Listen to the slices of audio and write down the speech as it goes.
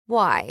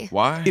Why?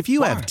 Why? If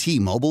you have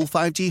T-Mobile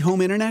 5G home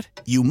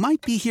internet, you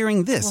might be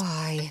hearing this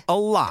Why? a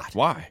lot.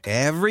 Why?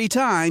 Every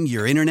time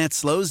your internet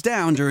slows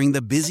down during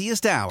the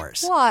busiest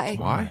hours. Why?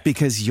 Why?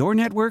 Because your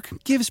network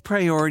gives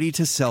priority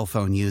to cell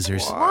phone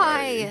users.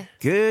 Why?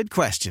 Good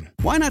question.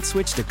 Why not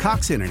switch to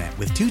Cox Internet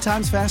with 2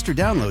 times faster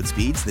download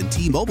speeds than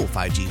T-Mobile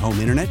 5G home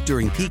internet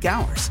during peak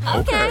hours?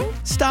 Okay.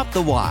 Stop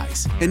the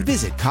whys and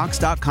visit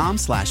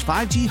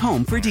cox.com/5G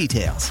home for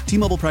details.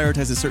 T-Mobile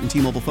prioritizes certain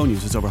T-Mobile phone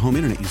users over home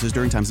internet users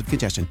during times of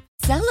congestion.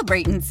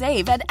 Celebrate and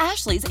save at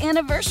Ashley's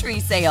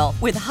Anniversary Sale.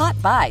 With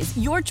Hot Buys,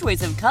 your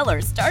choice of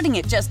colors starting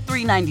at just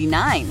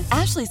 $3.99.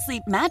 Ashley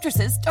Sleep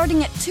mattresses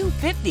starting at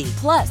 $2.50.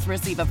 Plus,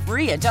 receive a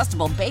free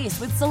adjustable base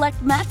with select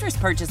mattress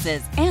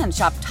purchases. And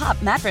shop top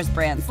mattress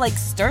brands like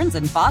Stearns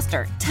 &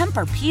 Foster,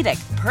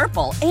 Tempur-Pedic,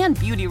 Purple, and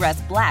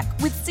Beautyrest Black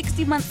with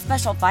 60-month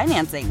special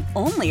financing.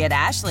 Only at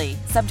Ashley.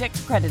 Subject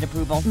to credit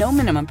approval. No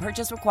minimum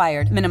purchase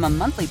required. Minimum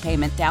monthly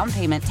payment, down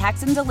payment,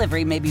 tax, and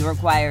delivery may be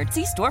required.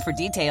 See store for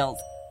details.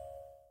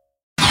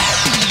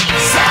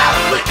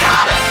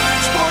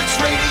 Sports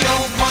Radio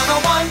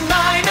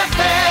 101.9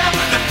 FM,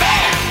 The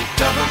Fan,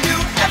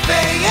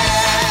 WFAN.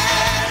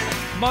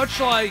 Much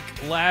like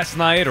last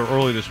night or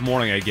early this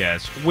morning, I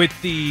guess, with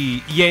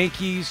the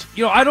Yankees,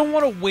 I don't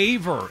want to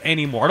waver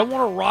anymore. I don't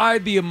want to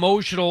ride the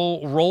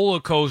emotional roller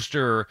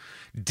coaster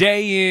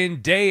day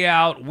in, day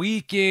out,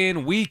 week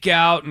in, week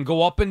out, and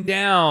go up and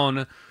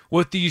down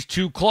with these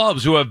two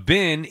clubs who have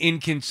been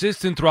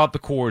inconsistent throughout the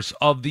course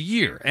of the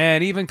year.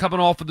 And even coming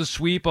off of the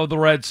sweep of the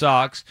Red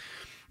Sox,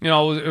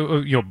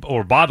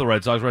 or by the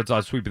Red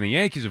Sox sweeping the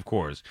Yankees, of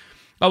course.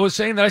 I was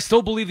saying that I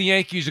still believe the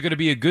Yankees are going to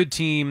be a good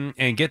team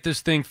and get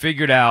this thing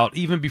figured out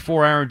even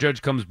before Aaron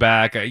Judge comes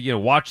back.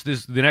 Watch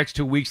this the next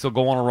 2 weeks. They'll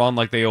go on a run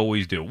like they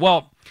always do.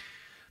 Well,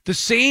 the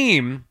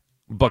same,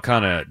 but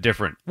kind of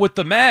different with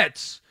the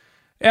Mets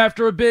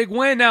after a big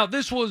win. Now,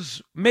 this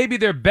was maybe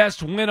their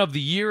best win of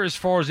the year as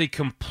far as a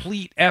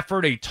complete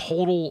effort, a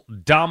total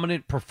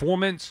dominant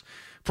performance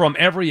from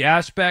every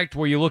aspect,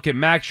 where you look at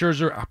Max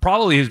Scherzer,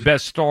 probably his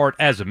best start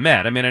as a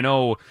Met. I mean, I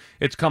know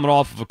it's coming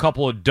off of a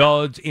couple of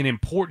duds in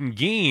important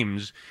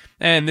games,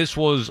 and this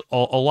was a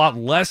lot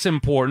less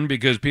important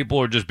because people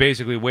are just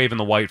basically waving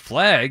the white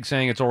flag,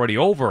 saying it's already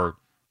over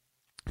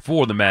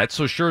for the Mets.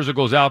 So Scherzer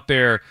goes out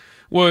there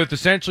with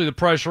essentially the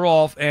pressure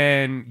off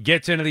and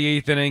gets into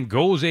the 8th inning,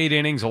 goes 8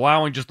 innings,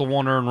 allowing just the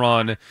 1 earned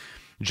run,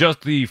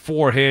 just the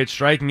 4 hits,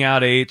 striking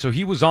out 8. So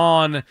he was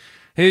on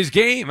his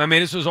game. I mean,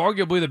 this was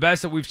arguably the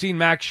best that we've seen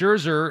Max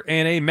Scherzer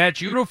in a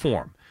Mets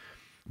uniform.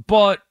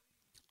 But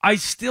I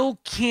still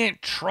can't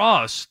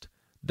trust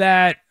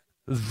that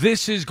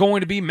this is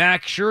going to be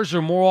Max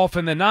Scherzer more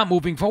often than not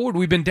moving forward.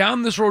 We've been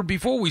down this road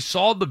before. We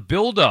saw the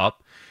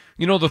buildup.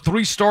 The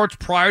 3 starts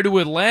prior to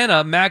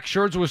Atlanta, Max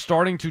Scherzer was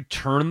starting to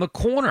turn the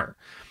corner.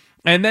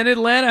 And then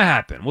Atlanta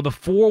happened. With a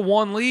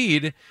 4-1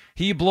 lead,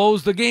 he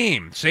blows the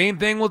game. Same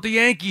thing with the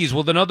Yankees.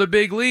 With another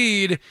big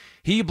lead,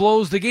 he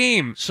blows the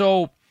game.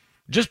 So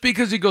just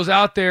because he goes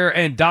out there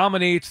and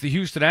dominates the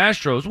Houston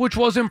Astros, which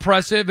was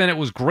impressive and it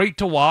was great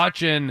to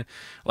watch, and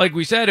like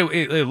we said,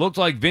 it looked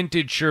like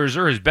vintage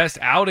Scherzer, his best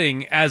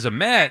outing as a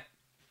Met,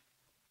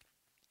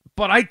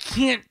 but I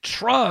can't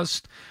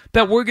trust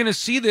that we're going to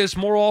see this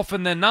more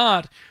often than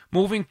not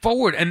moving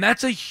forward, and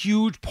that's a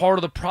huge part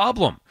of the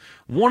problem.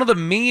 One of the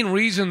main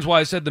reasons why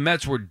I said the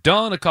Mets were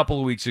done a couple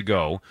of weeks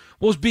ago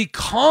was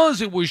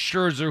because it was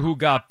Scherzer who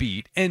got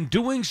beat, and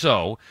doing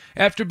so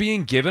after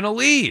being given a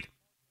lead.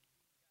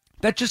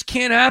 That just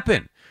can't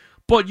happen.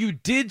 But you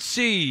did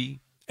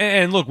see,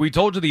 and look, we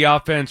told you the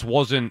offense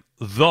wasn't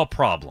the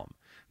problem.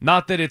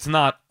 Not that it's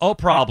not a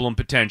problem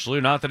potentially,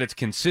 not that it's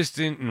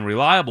consistent and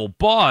reliable,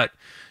 but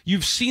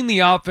you've seen the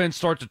offense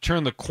start to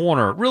turn the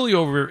corner really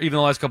over even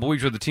the last couple of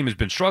weeks where the team has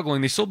been struggling.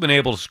 They've still been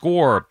able to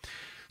score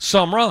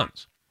some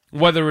runs.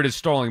 Whether it is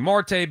Starling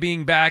Marte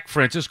being back,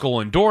 Francisco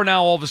Lindor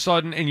now all of a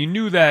sudden, and you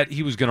knew that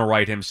he was going to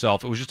right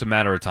himself. It was just a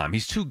matter of time.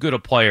 He's too good a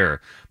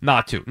player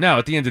not to. Now,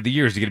 at the end of the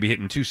year, is he going to be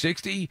hitting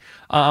 260?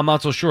 I'm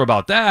not so sure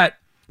about that.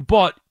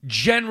 But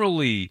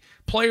generally,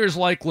 players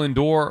like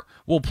Lindor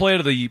will play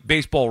to the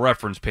baseball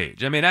reference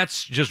page. I mean,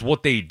 that's just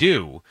what they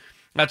do.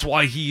 That's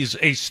why he's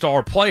a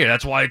star player.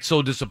 That's why it's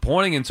so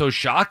disappointing and so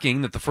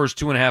shocking that the first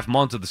 2.5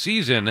 months of the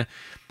season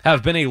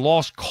have been a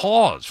lost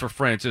cause for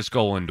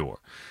Francisco Lindor.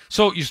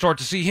 So you start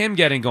to see him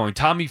getting going.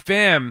 Tommy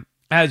Pham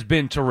has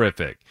been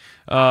terrific.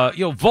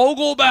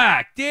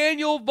 Vogelback,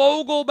 Daniel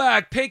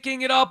Vogelback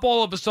picking it up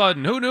all of a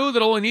sudden. Who knew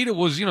that all he needed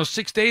was,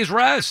 6 days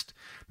rest?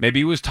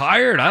 Maybe he was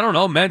tired. I don't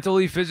know,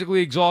 mentally,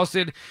 physically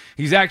exhausted.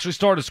 He's actually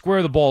started to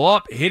square the ball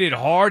up, hit it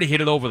hard,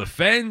 hit it over the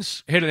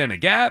fence, hit it in a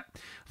gap.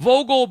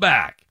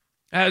 Vogelback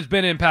has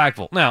been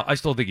impactful. Now, I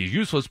still think he's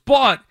useless,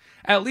 but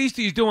at least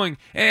he's doing,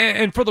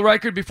 and for the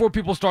record, before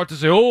people start to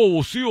say,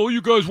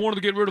 you guys wanted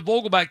to get rid of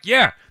Vogelback.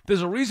 Yeah,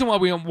 there's a reason why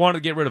we wanted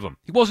to get rid of him.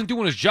 He wasn't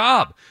doing his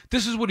job.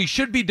 This is what he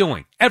should be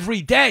doing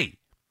every day.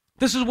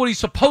 This is what he's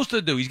supposed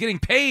to do. He's getting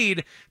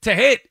paid to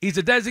hit. He's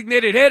a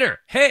designated hitter.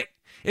 Hit.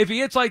 If he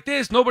hits like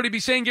this, nobody be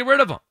saying get rid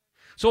of him.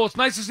 So it's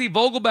nice to see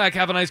Vogelback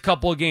have a nice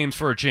couple of games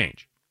for a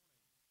change.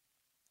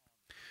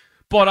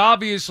 But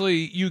obviously,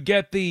 you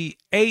get the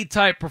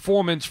A-type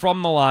performance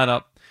from the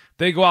lineup.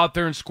 They go out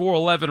there and score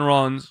 11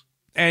 runs,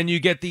 and you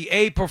get the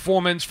A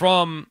performance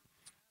from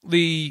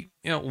the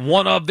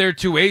one of their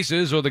two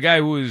aces, or the guy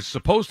who is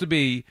supposed to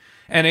be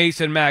an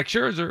ace in Max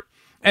Scherzer.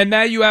 And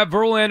now you have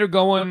Verlander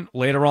going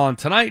later on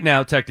tonight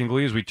now,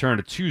 technically, as we turn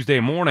to Tuesday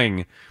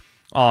morning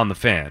on the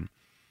Fan.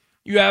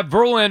 You have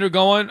Verlander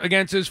going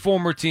against his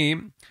former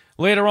team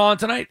later on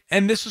tonight.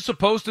 And this is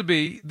supposed to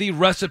be the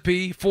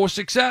recipe for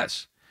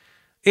success.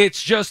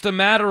 It's just a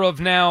matter of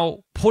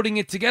now putting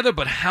it together.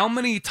 But how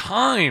many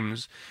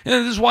times, and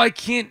this is why I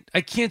can't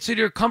sit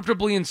here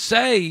comfortably and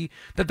say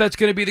that that's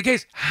going to be the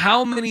case.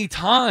 How many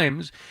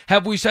times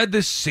have we said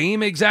this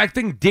same exact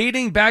thing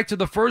dating back to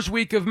the first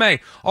week of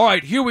May? All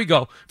right, here we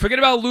go. Forget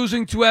about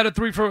losing 2 out of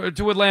 3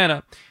 to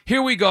Atlanta.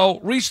 Here we go.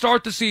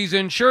 Restart the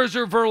season.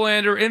 Scherzer,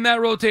 Verlander in that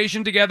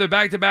rotation together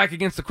back-to-back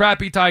against the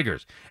crappy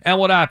Tigers. And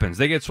what happens?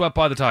 They get swept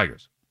by the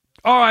Tigers.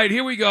 All right,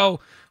 here we go.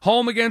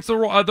 Home against the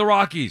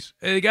Rockies.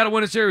 They got to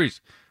win a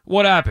series.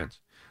 What happens?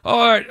 All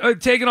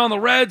right, taking on the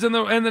Reds and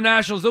the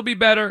Nationals. They'll be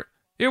better.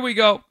 Here we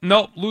go.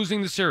 Nope,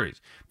 losing the series.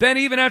 Then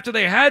even after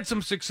they had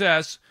some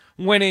success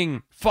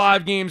winning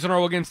 5 games in a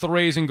row against the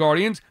Rays and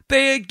Guardians,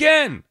 they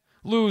again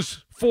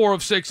lose 4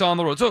 of 6 on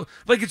the road. So,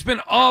 it's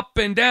been up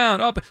and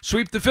down, up.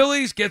 Sweep the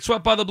Phillies, get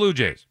swept by the Blue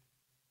Jays.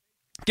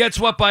 Get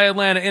swept by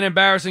Atlanta in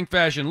embarrassing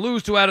fashion.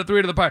 Lose 2 out of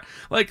 3 to the Pirates.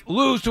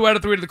 Lose 2 out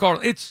of 3 to the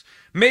Cardinals. It's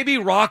maybe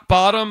rock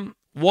bottom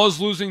was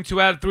losing 2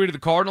 out of 3 to the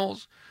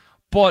Cardinals.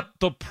 But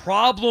the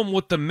problem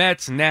with the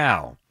Mets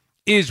now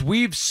is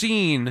we've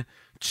seen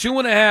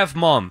 2.5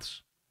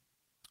 months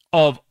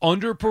of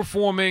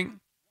underperforming,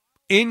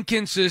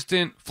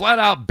 inconsistent,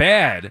 flat-out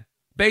bad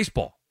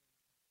baseball.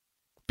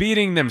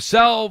 Beating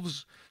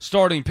themselves,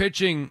 starting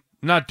pitching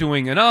not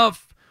doing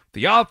enough,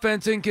 the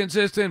offense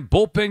inconsistent,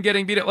 bullpen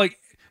getting beat up.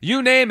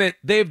 You name it,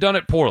 they've done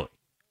it poorly.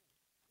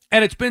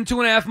 And it's been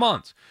 2.5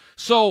 months.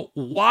 So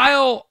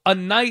while a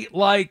night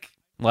like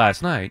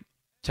last night,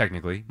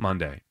 technically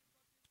Monday,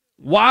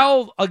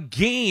 while a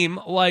game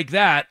like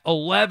that,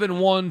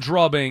 11-1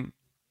 drubbing,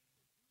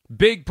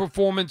 big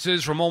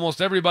performances from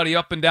almost everybody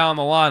up and down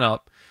the lineup,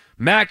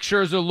 Max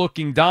Scherzer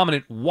looking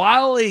dominant,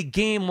 while a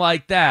game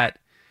like that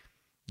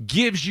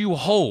gives you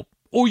hope,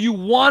 or you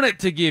want it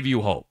to give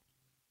you hope,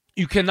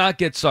 you cannot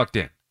get sucked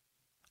in.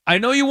 I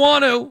know you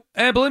want to,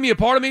 and believe me, a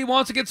part of me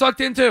wants to get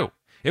sucked in too.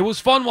 It was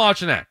fun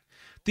watching that.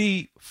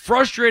 The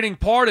frustrating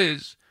part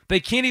is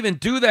they can't even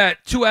do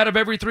that 2 out of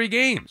every 3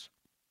 games.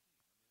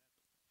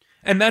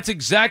 And that's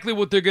exactly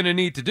what they're going to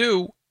need to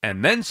do,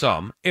 and then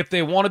some, if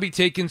they want to be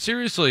taken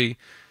seriously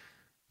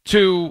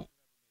to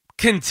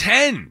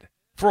contend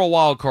for a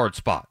wild card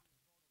spot.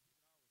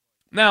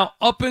 Now,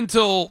 up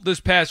until this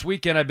past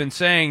weekend, I've been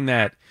saying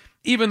that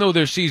even though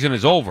their season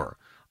is over,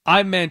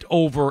 I meant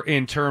over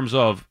in terms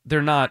of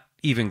they're not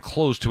even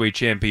close to a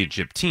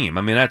championship team.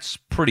 I mean, that's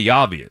pretty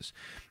obvious.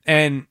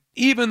 And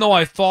even though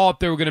I thought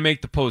they were going to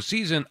make the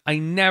postseason, I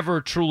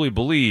never truly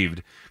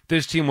believed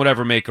this team would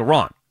ever make a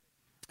run.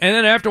 And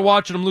then after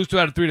watching them lose 2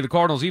 out of 3 to the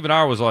Cardinals, even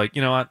I was like,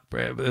 you know what,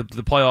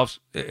 the playoffs,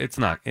 it's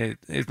not going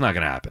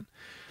to happen.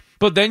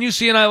 But then you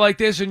see a night like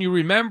this and you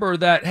remember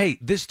that, hey,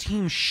 this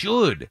team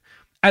should,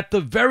 at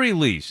the very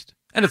least,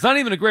 and it's not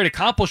even a great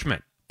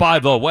accomplishment, by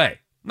the way,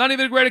 not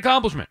even a great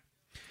accomplishment.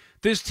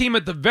 This team,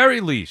 at the very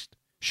least,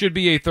 should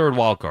be a 3rd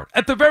wild card.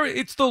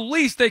 It's the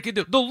least they could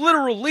do, the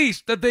literal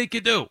least that they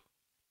could do.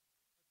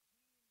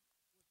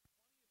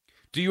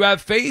 Do you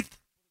have faith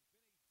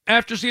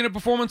after seeing a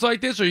performance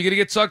like this? Are you going to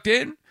get sucked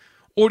in?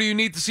 Or do you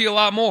need to see a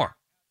lot more?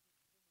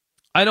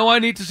 I know I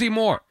need to see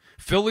more.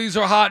 Phillies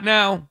are hot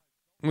now.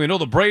 We know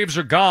the Braves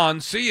are gone.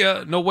 See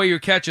ya. No way you're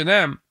catching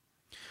them.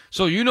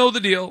 So you know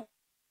the deal.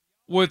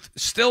 With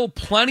still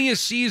plenty of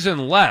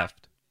season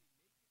left,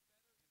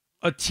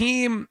 a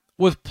team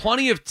with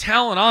plenty of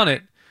talent on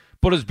it,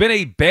 but has been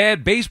a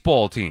bad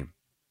baseball team.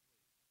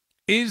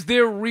 Is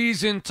there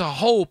reason to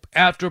hope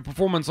after a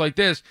performance like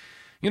this?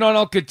 And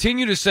I'll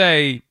continue to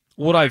say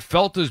what I've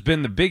felt has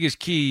been the biggest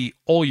key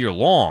all year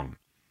long.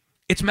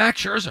 It's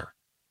Max Scherzer.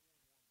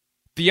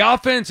 The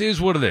offense is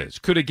what it is.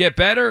 Could it get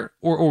better?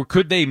 Or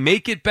could they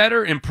make it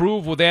better,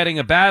 improve with adding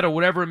a bat or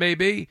whatever it may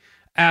be?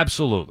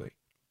 Absolutely.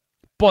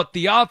 But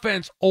the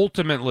offense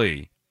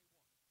ultimately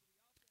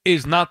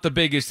is not the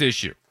biggest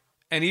issue.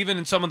 And even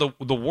in some of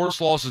the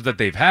worst losses that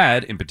they've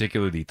had, in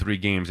particular the 3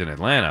 games in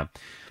Atlanta,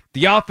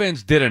 the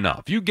offense did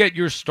enough. You get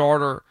your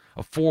starter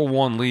a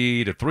 4-1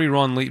 lead, a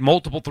 3-run lead,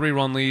 multiple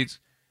 3-run leads.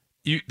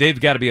 They've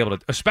got to be able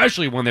to,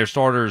 especially when their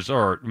starters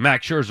are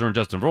Max Scherzer and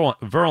Justin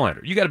Verlander,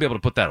 you got to be able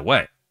to put that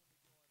away.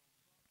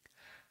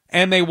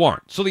 And they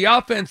weren't. So the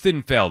offense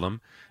didn't fail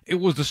them. It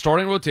was the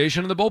starting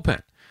rotation and the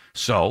bullpen.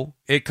 So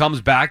it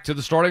comes back to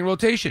the starting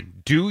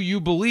rotation. Do you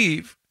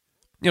believe,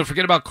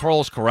 forget about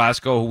Carlos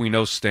Carrasco, who we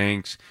know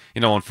stinks,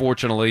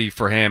 unfortunately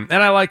for him.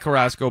 And I like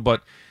Carrasco,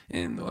 but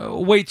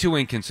way too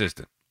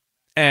inconsistent.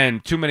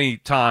 And too many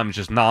times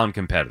just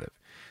non-competitive.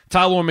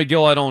 Tyler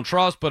McGill I don't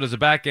trust, but as a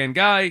back-end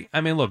guy,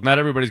 look, not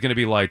everybody's going to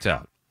be lights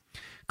out.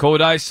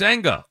 Kodai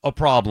Senga, a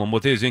problem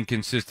with his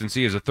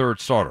inconsistency as a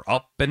third starter.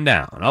 Up and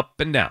down, up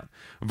and down.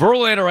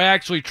 Verlander I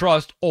actually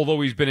trust,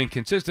 although he's been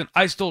inconsistent.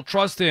 I still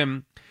trust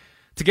him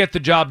to get the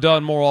job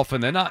done more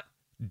often than not.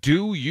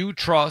 Do you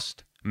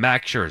trust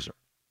Max Scherzer?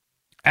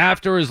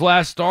 After his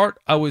last start,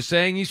 I was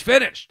saying he's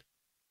finished.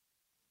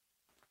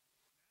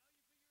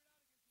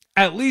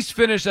 At least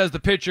finished as the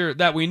pitcher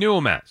that we knew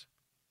him as.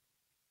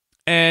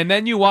 And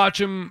then you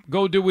watch him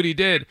go do what he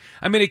did.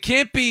 I mean, it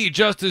can't be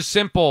just as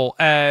simple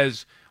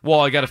as,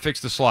 well, I got to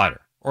fix the slider,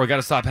 or I got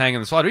to stop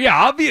hanging the slider. Yeah,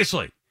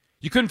 obviously.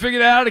 You couldn't figure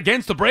that out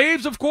against the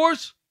Braves, of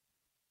course.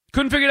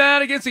 Couldn't figure that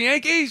out against the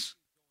Yankees.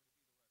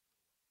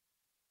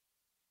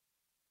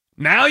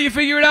 Now you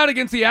figure it out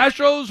against the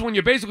Astros when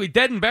you're basically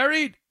dead and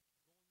buried.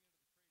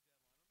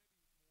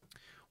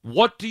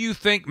 What do you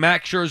think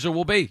Max Scherzer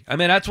will be? I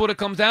mean, that's what it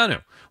comes down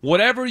to.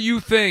 Whatever you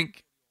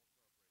think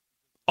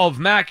of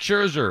Max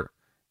Scherzer,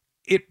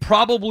 it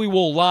probably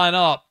will line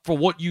up for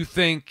what you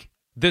think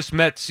this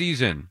Mets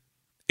season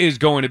is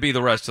going to be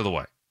the rest of the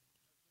way.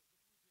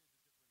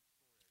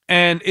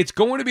 And it's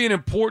going to be an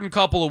important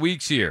couple of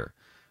weeks here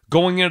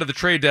going into the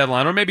trade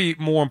deadline, or maybe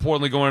more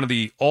importantly going into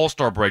the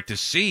All-Star break, to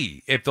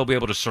see if they'll be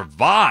able to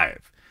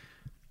survive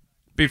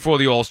before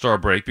the All-Star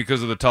break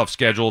because of the tough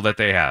schedule that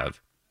they have.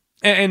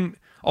 And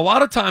a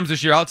lot of times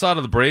this year, outside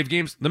of the Brave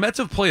games, the Mets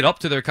have played up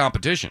to their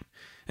competition.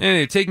 And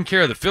they've taken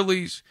care of the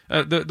Phillies.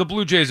 The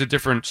Blue Jays a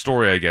different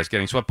story, I guess,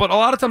 getting swept. But a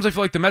lot of times I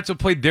feel like the Mets have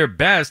played their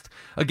best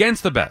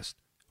against the best.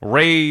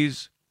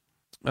 Rays,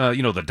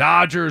 the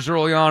Dodgers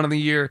early on in the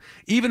year.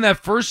 Even that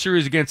first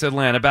series against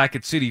Atlanta back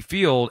at Citi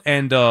Field,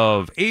 end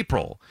of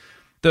April,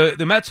 the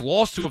Mets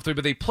lost 2-3,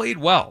 but they played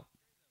well.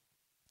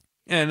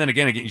 And then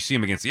again, you see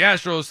them against the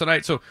Astros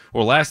tonight,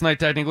 or last night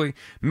technically.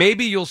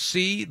 Maybe you'll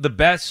see the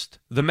best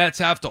the Mets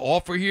have to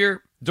offer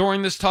here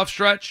during this tough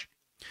stretch.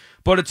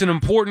 But it's an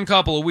important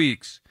couple of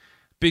weeks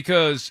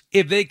because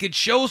if they could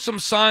show some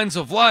signs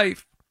of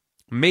life,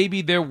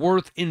 maybe they're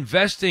worth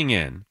investing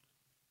in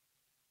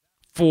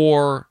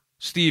for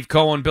Steve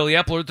Cohen, Billy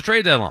Epler at the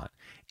trade deadline.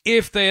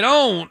 If they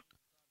don't,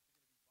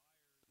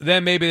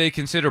 then maybe they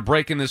consider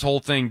breaking this whole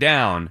thing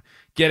down,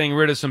 getting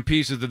rid of some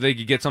pieces that they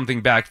could get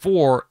something back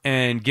for,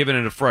 and giving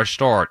it a fresh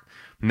start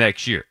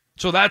next year.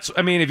 So if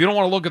you don't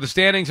want to look at the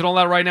standings and all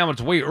that right now,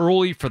 it's way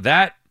early for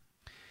that.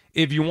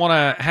 If you want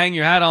to hang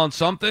your hat on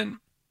something,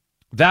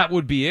 that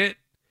would be it.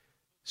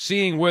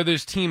 Seeing where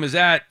this team is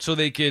at so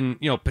they can,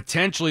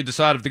 potentially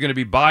decide if they're going to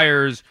be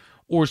buyers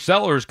or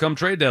sellers come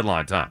trade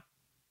deadline time.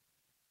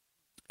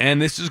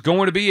 And this is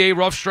going to be a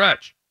rough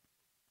stretch.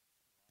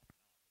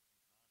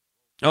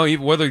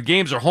 Whether the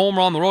games are home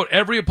or on the road,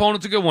 every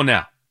opponent's a good one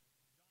now.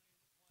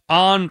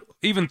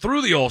 Even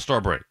through the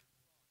All-Star break.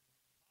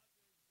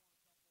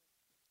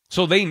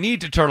 So they need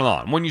to turn it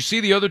on. When you see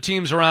the other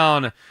teams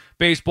around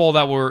baseball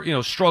that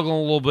were, struggling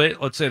a little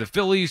bit, let's say the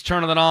Phillies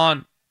turning it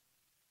on.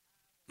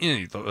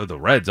 The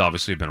Reds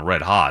obviously have been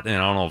red hot, and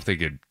I don't know if they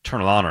could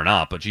turn it on or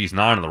not, but geez,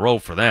 9 in a row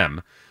for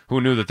them. Who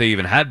knew that they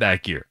even had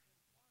that gear?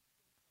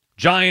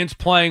 Giants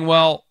playing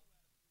well.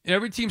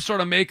 Every team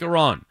sort of make a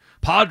run.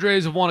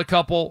 Padres have won a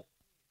couple.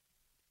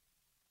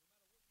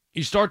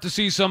 You start to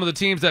see some of the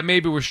teams that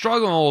maybe were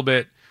struggling a little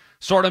bit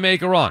start to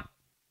make a run.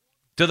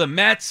 Do the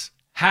Mets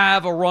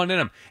have a run in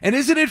them? And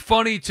isn't it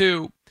funny,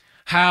 too,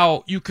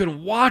 how you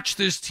can watch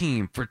this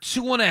team for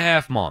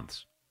 2.5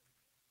 months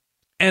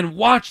and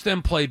watch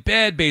them play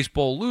bad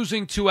baseball,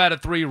 losing 2 out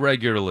of 3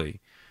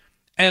 regularly,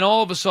 and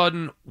all of a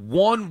sudden,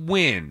 one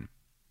win,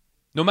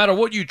 no matter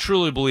what you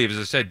truly believe, as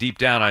I said deep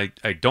down,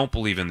 I don't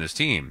believe in this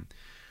team,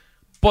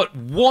 but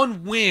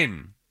one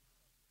win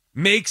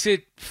makes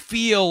it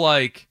feel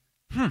like,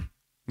 you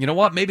know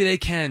what, maybe they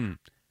can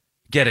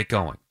get it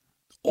going.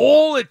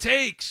 All it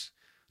takes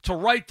to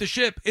right the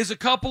ship is a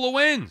couple of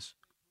wins.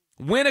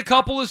 Win a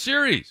couple of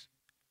series.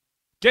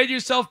 Get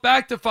yourself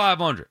back to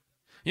 500.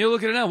 You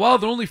look at it now, well,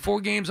 they're only 4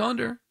 games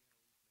under.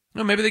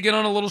 Maybe they get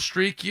on a little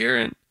streak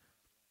here.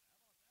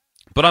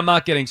 But I'm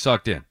not getting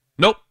sucked in.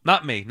 Nope,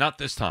 not me. Not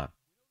this time.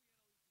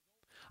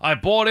 I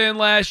bought in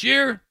last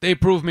year. They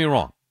proved me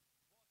wrong.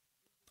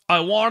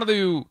 I wanted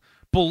to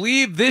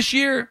believe this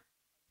year.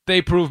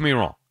 They proved me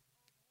wrong.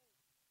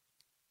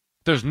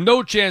 There's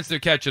no chance they're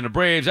catching the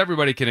Braves.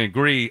 Everybody can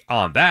agree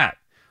on that.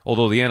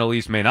 Although the NL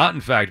East may not,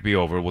 in fact, be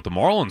over with the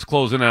Marlins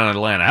closing in on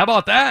Atlanta. How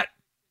about that?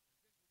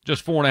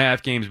 Just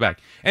 4.5 games back.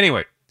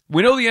 Anyway,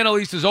 we know the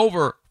NL East is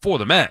over for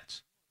the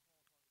Mets.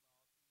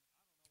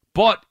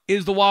 But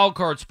is the wild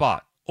card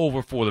spot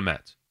over for the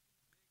Mets?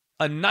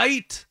 A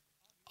night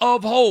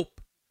of hope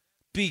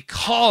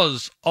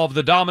because of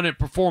the dominant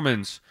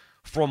performance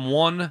from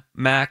one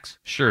Max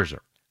Scherzer.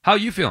 How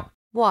you feeling?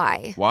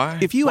 Why?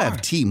 If you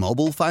have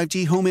T-Mobile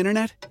 5G home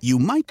internet, you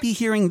might be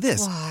hearing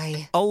this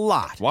Why? a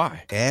lot.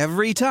 Why?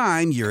 Every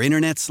time your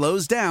internet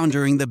slows down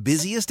during the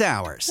busiest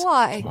hours.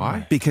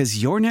 Why?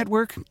 Because your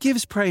network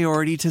gives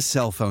priority to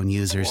cell phone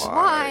users.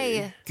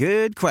 Why?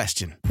 Good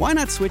question. Why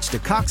not switch to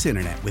Cox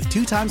Internet with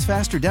 2 times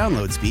faster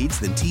download speeds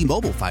than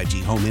T-Mobile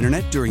 5G home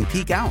internet during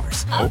peak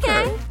hours?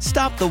 Okay.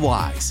 Stop the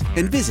whys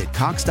and visit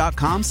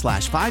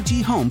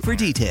cox.com/5G home for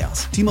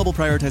details. T-Mobile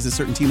prioritizes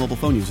certain T-Mobile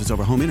phone users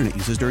over home internet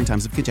users during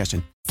times of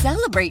congestion.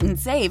 Celebrate and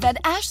save at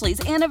Ashley's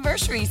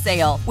Anniversary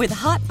Sale. With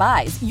Hot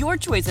Buys, your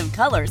choice of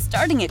colors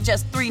starting at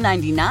just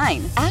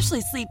 $3.99.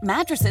 Ashley Sleep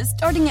mattresses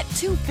starting at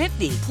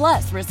 $2.50.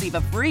 Plus, receive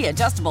a free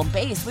adjustable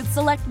base with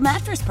select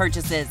mattress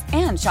purchases.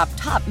 And shop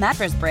top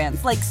mattress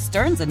brands like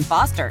Stearns &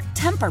 Foster,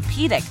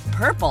 Tempur-Pedic,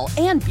 Purple,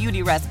 and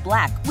Beautyrest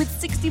Black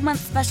with 60-month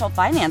special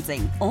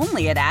financing.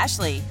 Only at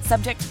Ashley.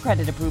 Subject to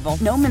credit approval.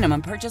 No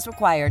minimum purchase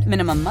required.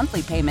 Minimum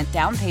monthly payment,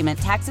 down payment,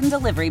 tax, and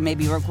delivery may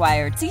be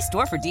required. See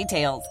store for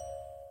details.